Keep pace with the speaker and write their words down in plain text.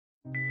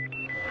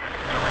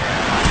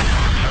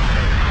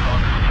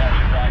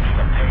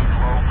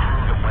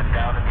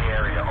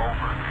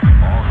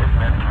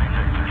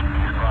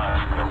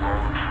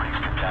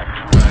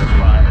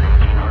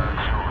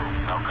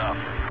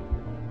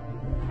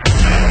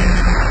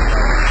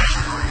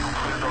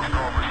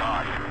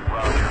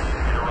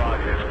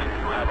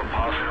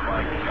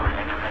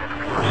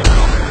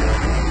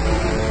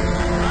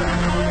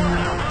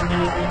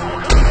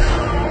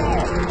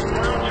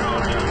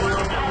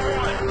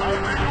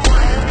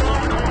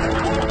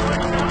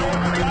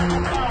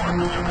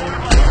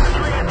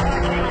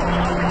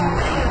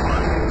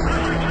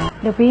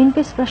The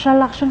PNP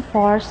Special Action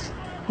Force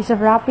is a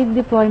rapid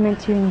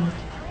deployment unit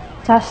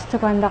tasked to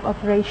conduct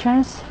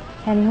operations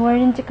anywhere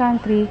in the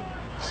country,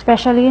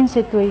 especially in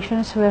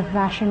situations with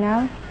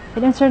national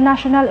and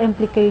international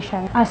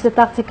implications. As the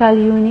tactical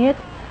unit,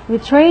 we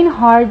train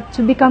hard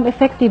to become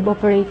effective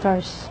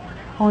operators.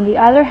 On the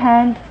other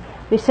hand,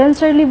 we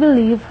sincerely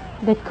believe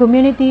that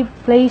community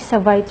plays a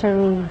vital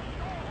role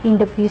in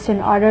the peace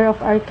and order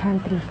of our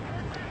country.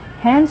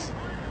 Hence,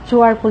 through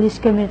our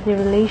police-community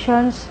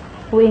relations,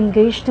 we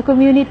engage the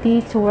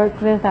community to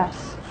work with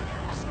us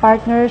as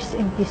partners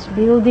in peace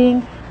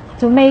building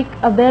to make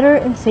a better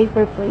and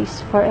safer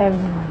place for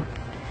everyone.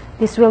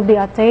 This will be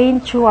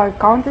attained through our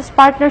countless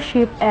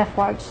partnership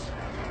efforts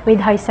with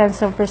high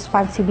sense of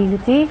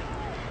responsibility,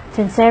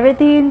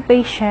 sincerity, and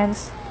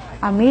patience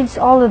amidst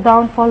all the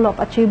downfall of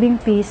achieving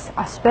peace,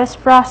 as peace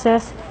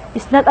process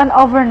is not an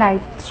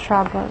overnight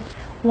struggle.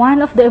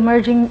 One of the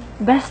emerging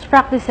best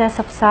practices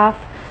of SAF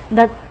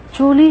that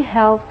truly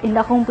help in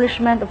the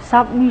accomplishment of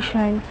SAF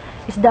mission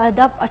is the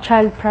Adopt a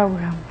Child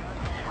program.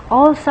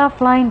 All SAF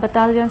line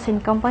battalions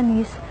and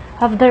companies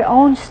have their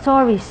own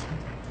stories.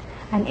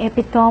 An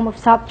epitome of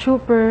SAF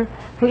trooper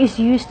who is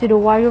used to the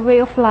warrior way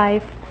of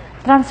life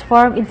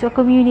transformed into a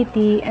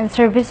community and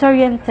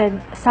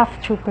service-oriented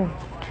SAF trooper.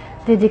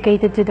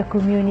 Dedicated to the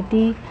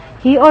community,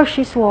 he or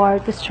she swore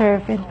to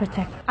serve and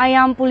protect. I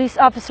am Police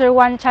Officer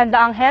Juan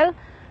Chanda Angel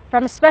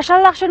from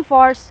Special Action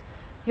Force,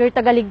 your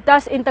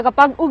tagaligtas and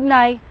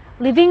tagapag-ugnay,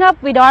 living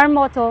up with our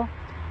motto,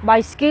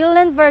 by skill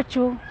and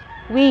virtue,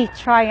 we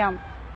triumph.